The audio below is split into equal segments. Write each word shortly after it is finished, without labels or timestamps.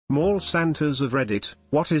Mall Santas of Reddit.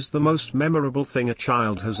 What is the most memorable thing a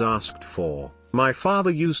child has asked for? My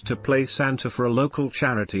father used to play Santa for a local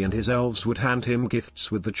charity, and his elves would hand him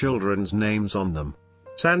gifts with the children's names on them.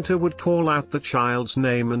 Santa would call out the child's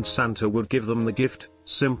name and Santa would give them the gift,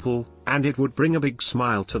 simple, and it would bring a big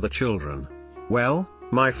smile to the children. Well,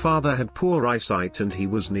 my father had poor eyesight and he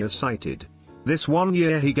was nearsighted. This one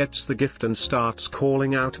year he gets the gift and starts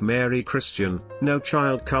calling out Mary Christian. No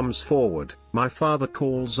child comes forward. My father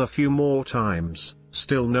calls a few more times,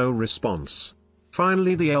 still no response.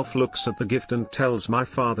 Finally the elf looks at the gift and tells my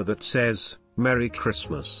father that says, Merry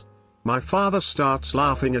Christmas. My father starts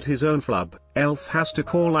laughing at his own flub. Elf has to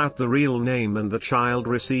call out the real name and the child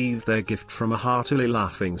received their gift from a heartily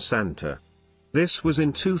laughing Santa. This was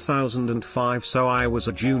in 2005, so I was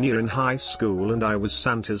a junior in high school and I was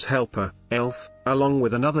Santa's helper, elf, along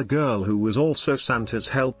with another girl who was also Santa's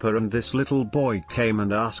helper, and this little boy came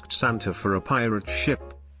and asked Santa for a pirate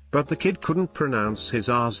ship. But the kid couldn't pronounce his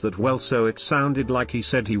R's that well, so it sounded like he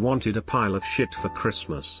said he wanted a pile of shit for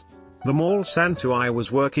Christmas. The mall Santa I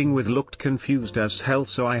was working with looked confused as hell,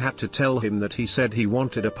 so I had to tell him that he said he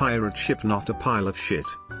wanted a pirate ship, not a pile of shit.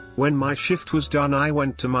 When my shift was done I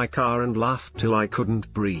went to my car and laughed till I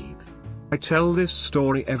couldn't breathe. I tell this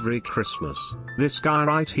story every Christmas. This guy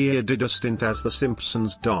right here did a stint as the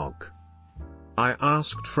Simpsons dog. I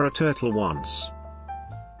asked for a turtle once.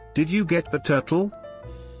 Did you get the turtle?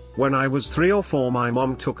 When I was 3 or 4 my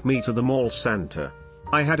mom took me to the mall Santa.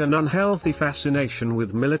 I had an unhealthy fascination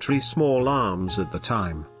with military small arms at the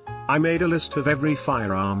time. I made a list of every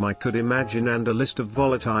firearm I could imagine and a list of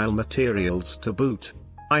volatile materials to boot.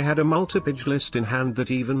 I had a multi-page list in hand that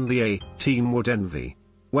even the A-team would envy.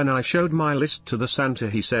 When I showed my list to the Santa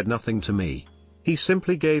he said nothing to me. He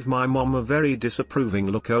simply gave my mom a very disapproving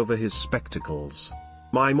look over his spectacles.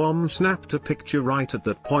 My mom snapped a picture right at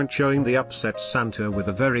that point showing the upset Santa with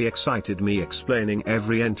a very excited me explaining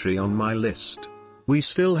every entry on my list. We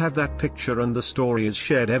still have that picture and the story is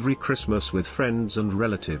shared every Christmas with friends and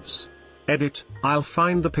relatives. Edit, I'll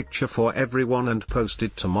find the picture for everyone and post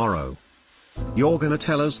it tomorrow. You're gonna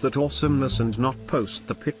tell us that awesomeness and not post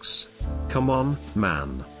the pics? Come on,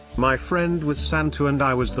 man. My friend was Santa and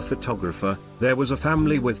I was the photographer. There was a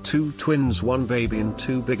family with 2 twins, 1 baby and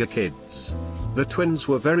 2 bigger kids. The twins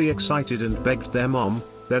were very excited and begged their mom,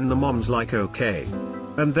 then the mom's like okay.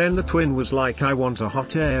 And then the twin was like I want a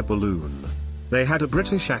hot air balloon. They had a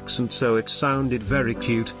British accent so it sounded very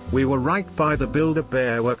cute. We were right by the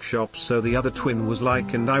Build-A-Bear workshop, so the other twin was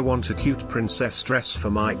like and I want a cute princess dress for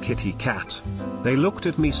my kitty cat. They looked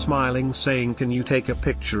at me smiling saying can you take a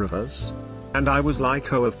picture of us? And I was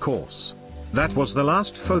like oh of course. That was the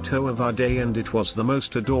last photo of our day and it was the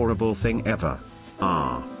most adorable thing ever.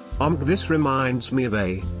 This reminds me of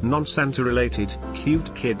a non-Santa related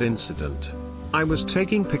cute kid incident. I was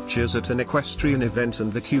taking pictures at an equestrian event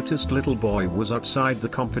and the cutest little boy was outside the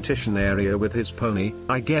competition area with his pony.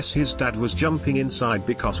 I guess his dad was jumping inside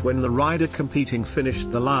because when the rider competing finished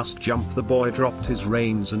the last jump the boy dropped his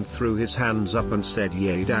reins and threw his hands up and said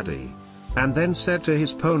yay daddy. And then said to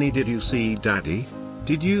his pony did you see daddy?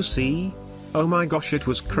 Did you see? Oh my gosh, it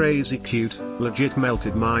was crazy cute, legit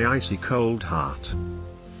melted my icy cold heart.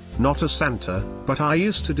 Not a Santa, but I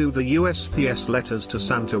used to do the USPS letters to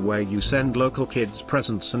Santa where you send local kids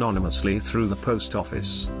presents anonymously through the post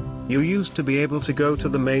office. You used to be able to go to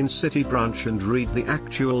the main city branch and read the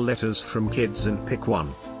actual letters from kids and pick one.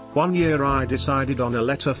 One year I decided on a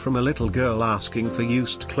letter from a little girl asking for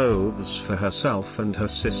used clothes for herself and her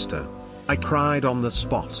sister. I cried on the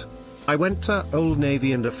spot. I went to Old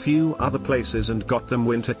Navy and a few other places and got them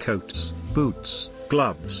winter coats, boots,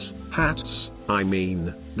 gloves, hats. I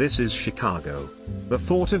mean, this is Chicago. The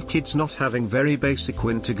thought of kids not having very basic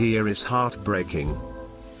winter gear is heartbreaking.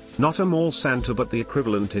 Not a mall Santa but the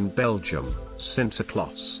equivalent in Belgium,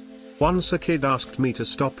 Sinterklaas. Once a kid asked me to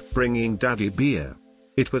stop bringing daddy beer.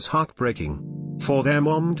 It was heartbreaking. For their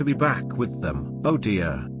mom to be back with them. Oh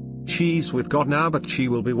dear. She's with God now but she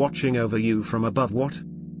will be watching over you from above. What?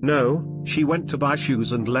 No, she went to buy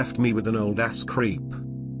shoes and left me with an old ass creep.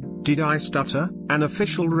 Did I stutter? An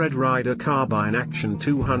official Red Ryder carbine action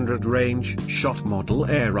 200 range shot model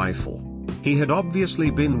air rifle. He had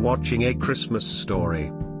obviously been watching A Christmas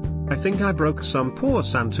Story. I think I broke some poor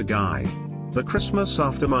Santa guy. The Christmas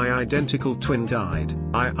after my identical twin died,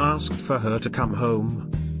 I asked for her to come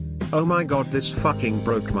home. Oh my god, this fucking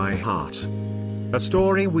broke my heart. A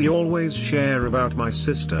story we always share about my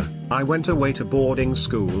sister. I went away to boarding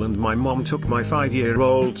school and my mom took my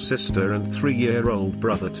 5-year-old sister and 3-year-old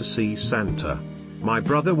brother to see Santa. My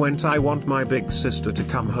brother went, I want my big sister to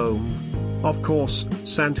come home. Of course,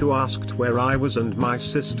 Santa asked where I was and my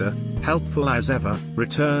sister, helpful as ever,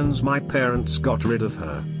 returns my parents got rid of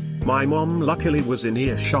her. My mom luckily was in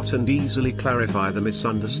earshot and easily clarified the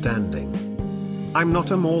misunderstanding. I'm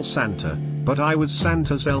not a mall Santa, but I was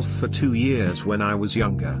Santa's elf for 2 years when I was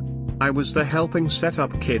younger. I was the helping set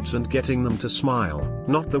up kids and getting them to smile,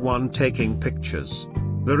 not the one taking pictures.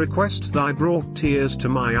 The request that brought tears to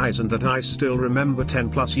my eyes and that I still remember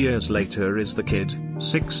 10 plus years later is the kid,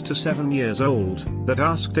 6 to 7 years old, that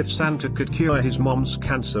asked if Santa could cure his mom's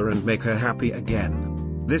cancer and make her happy again.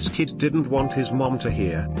 This kid didn't want his mom to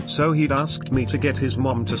hear, so he'd asked me to get his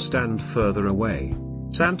mom to stand further away.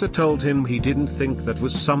 Santa told him he didn't think that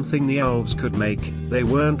was something the elves could make, they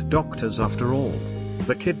weren't doctors after all.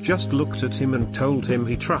 The kid just looked at him and told him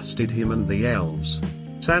he trusted him and the elves.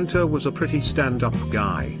 Santa was a pretty stand-up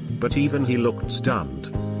guy, but even he looked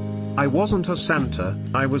stunned. I wasn't a Santa,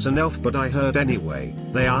 I was an elf, but I heard anyway.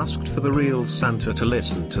 They asked for the real Santa to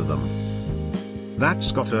listen to them.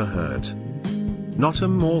 That's got her hurt. Not a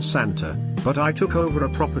mall Santa, but I took over a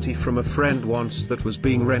property from a friend once that was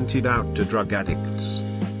being rented out to drug addicts.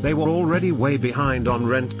 They were already way behind on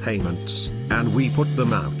rent payments, and we put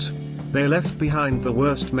them out. They left behind the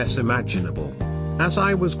worst mess imaginable. As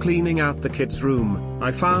I was cleaning out the kids' room,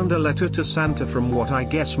 I found a letter to Santa from what I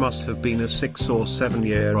guess must have been a 6 or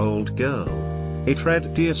 7-year-old girl. It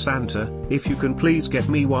read, "Dear Santa, if you can please get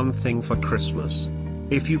me one thing for Christmas.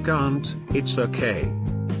 If you can't, it's okay."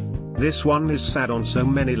 This one is sad on so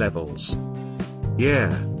many levels.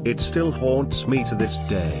 Yeah, it still haunts me to this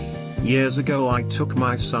day. Years ago I took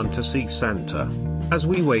my son to see Santa. As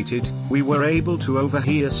we waited, we were able to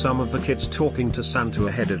overhear some of the kids talking to Santa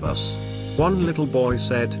ahead of us. One little boy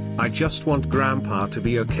said, "I just want Grandpa to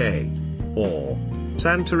be okay." Or,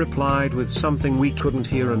 Santa replied with something we couldn't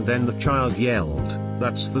hear, and then the child yelled,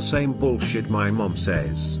 "That's the same bullshit my mom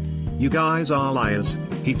says. You guys are liars,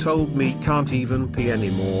 he told me can't even pee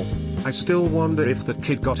anymore." I still wonder if that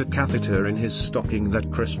kid got a catheter in his stocking that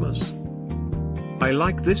Christmas. I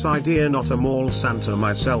like this idea, not a mall Santa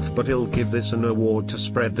myself, but I'll give this an award to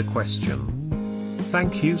spread the question.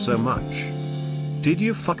 Thank you so much. Did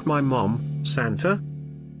you fuck my mom, Santa?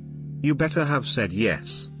 You better have said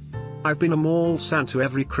yes. I've been a mall Santa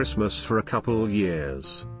every Christmas for a couple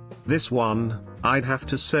years. This one, I'd have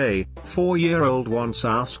to say, 4-year-old once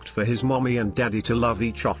asked for his mommy and daddy to love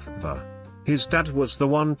each other. His dad was the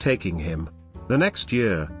one taking him. The next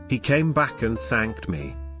year, he came back and thanked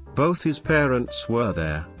me. Both his parents were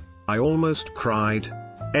there. I almost cried.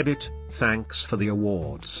 Edit, thanks for the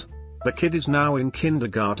awards. The kid is now in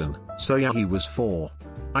kindergarten, so yeah, he was 4.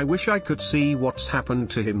 I wish I could see what's happened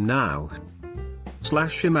to him now.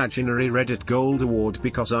 /imaginary Reddit Gold Award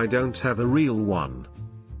because I don't have a real one.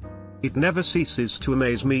 It never ceases to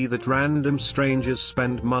amaze me that random strangers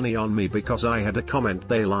spend money on me because I had a comment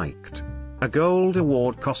they liked. A gold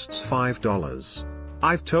award costs $5.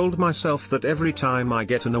 I've told myself that every time I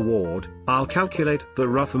get an award, I'll calculate the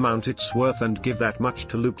rough amount it's worth and give that much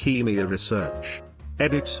to leukemia research.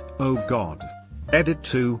 Edit, oh god. Edit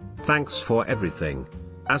 2, thanks for everything.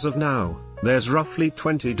 As of now, there's roughly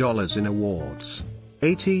 $20 in awards.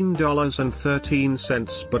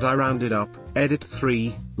 $18.13, but I rounded up. Edit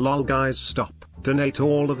 3, lol guys stop. Donate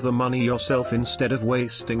all of the money yourself instead of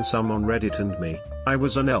wasting some on Reddit and me. I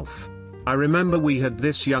was an elf. I remember we had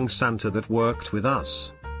this young Santa that worked with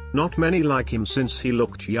us. Not many like him since he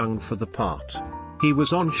looked young for the part. He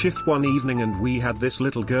was on shift one evening and we had this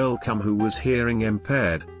little girl come who was hearing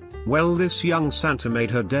impaired. Well, this young Santa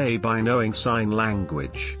made her day by knowing sign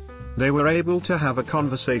language. They were able to have a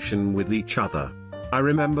conversation with each other. I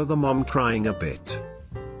remember the mom crying a bit.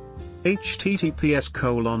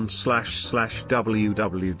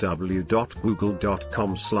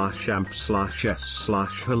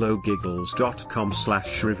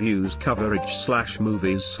 https://www.google.com/amp/s/hellogiggles.com/reviews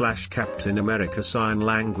coverage/movies/Captain America sign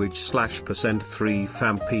language %3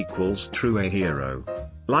 famp equals true a hero.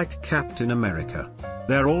 Like Captain America.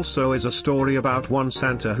 There also is a story about one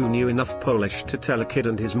Santa who knew enough Polish to tell a kid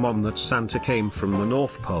and his mom that Santa came from the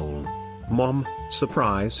North Pole. Mom,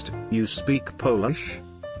 surprised, you speak Polish?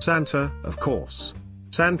 Santa, of course.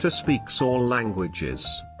 Santa speaks all languages.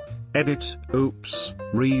 Edit, oops,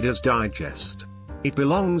 Reader's Digest. It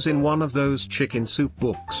belongs in one of those chicken soup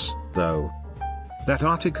books, though. That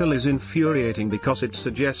article is infuriating because it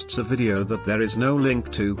suggests a video that there is no link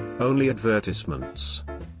to, only advertisements.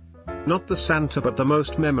 Not the Santa, but the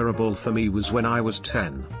most memorable for me was when I was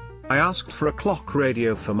 10. I asked for a clock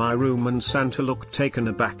radio for my room and Santa looked taken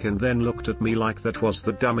aback and then looked at me like that was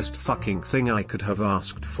the dumbest fucking thing I could have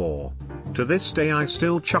asked for. To this day I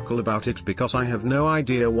still chuckle about it because I have no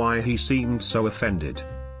idea why he seemed so offended.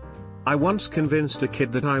 I once convinced a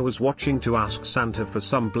kid that I was watching to ask Santa for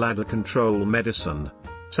some bladder control medicine.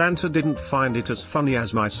 Santa didn't find it as funny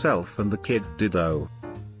as myself, and the kid did though.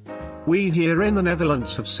 We here in the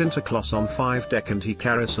Netherlands have Sinterklaas on 5 deck, and he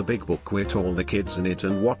carries a big book with all the kids in it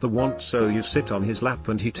and what they want, so you sit on his lap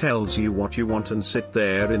and he tells you what you want and sit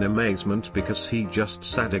there in amazement because he just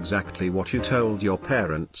said exactly what you told your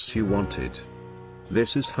parents you wanted.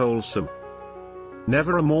 This is wholesome.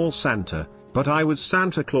 Never a mall Santa, but I was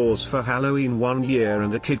Santa Claus for Halloween one year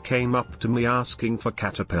and a kid came up to me asking for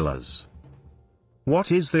caterpillars.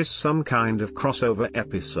 What is this, some kind of crossover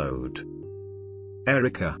episode?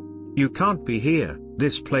 Erica. You can't be here,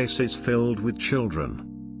 this place is filled with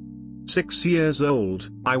children. 6 years old,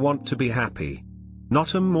 I want to be happy.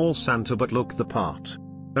 Not a mall Santa but look the part.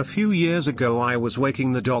 A few years ago I was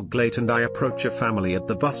waking the dog late and I approach a family at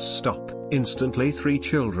the bus stop, instantly 3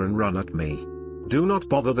 children run at me. Do not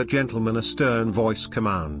bother the gentleman, a stern voice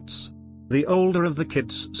commands. The older of the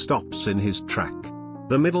kids stops in his track.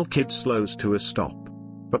 The middle kid slows to a stop.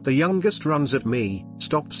 But the youngest runs at me,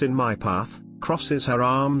 stops in my path, crosses her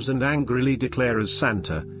arms and angrily declares,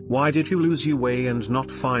 Santa, why did you lose your way and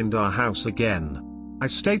not find our house again? I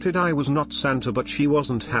stated I was not Santa, but she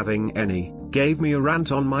wasn't having any, gave me a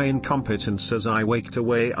rant on my incompetence as I waked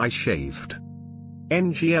away. I shaved.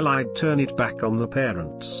 NGL, I'd turn it back on the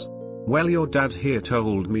parents. Well, your dad here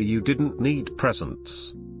told me you didn't need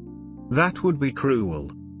presents. That would be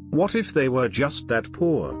cruel. What if they were just that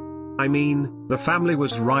poor? I mean, the family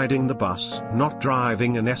was riding the bus, not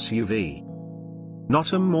driving an SUV.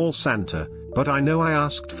 Not a mall Santa, but I know I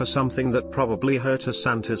asked for something that probably hurt a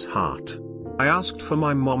Santa's heart. I asked for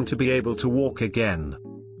my mom to be able to walk again.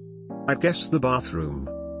 I guess the bathroom.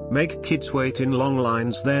 Make kids wait in long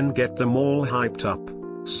lines, then get them all hyped up.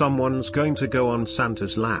 Someone's going to go on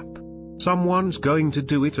Santa's lap. Someone's going to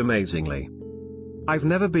do it amazingly. I've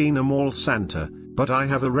never been a mall Santa, but I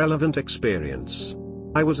have a relevant experience.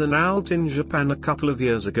 I was an ALT in Japan a couple of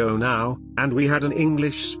years ago now, and we had an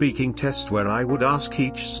English speaking test where I would ask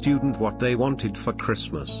each student what they wanted for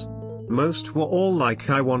Christmas. Most were all like,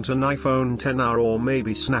 I want an iPhone XR or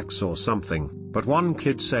maybe snacks or something, but one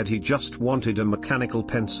kid said he just wanted a mechanical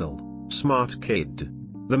pencil. Smart kid.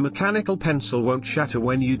 The mechanical pencil won't shatter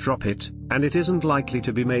when you drop it, and it isn't likely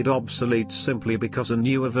to be made obsolete simply because a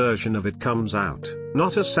newer version of it comes out.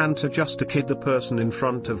 Not a Santa, just a kid. The person in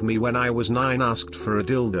front of me when I was 9 asked for a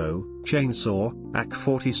dildo, chainsaw,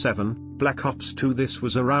 AK-47, Black Ops 2. This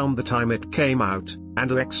was around the time it came out, and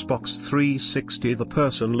a Xbox 360. The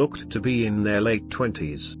person looked to be in their late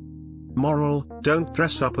 20s. Moral: don't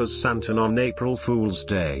dress up as Santa on April Fool's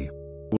Day.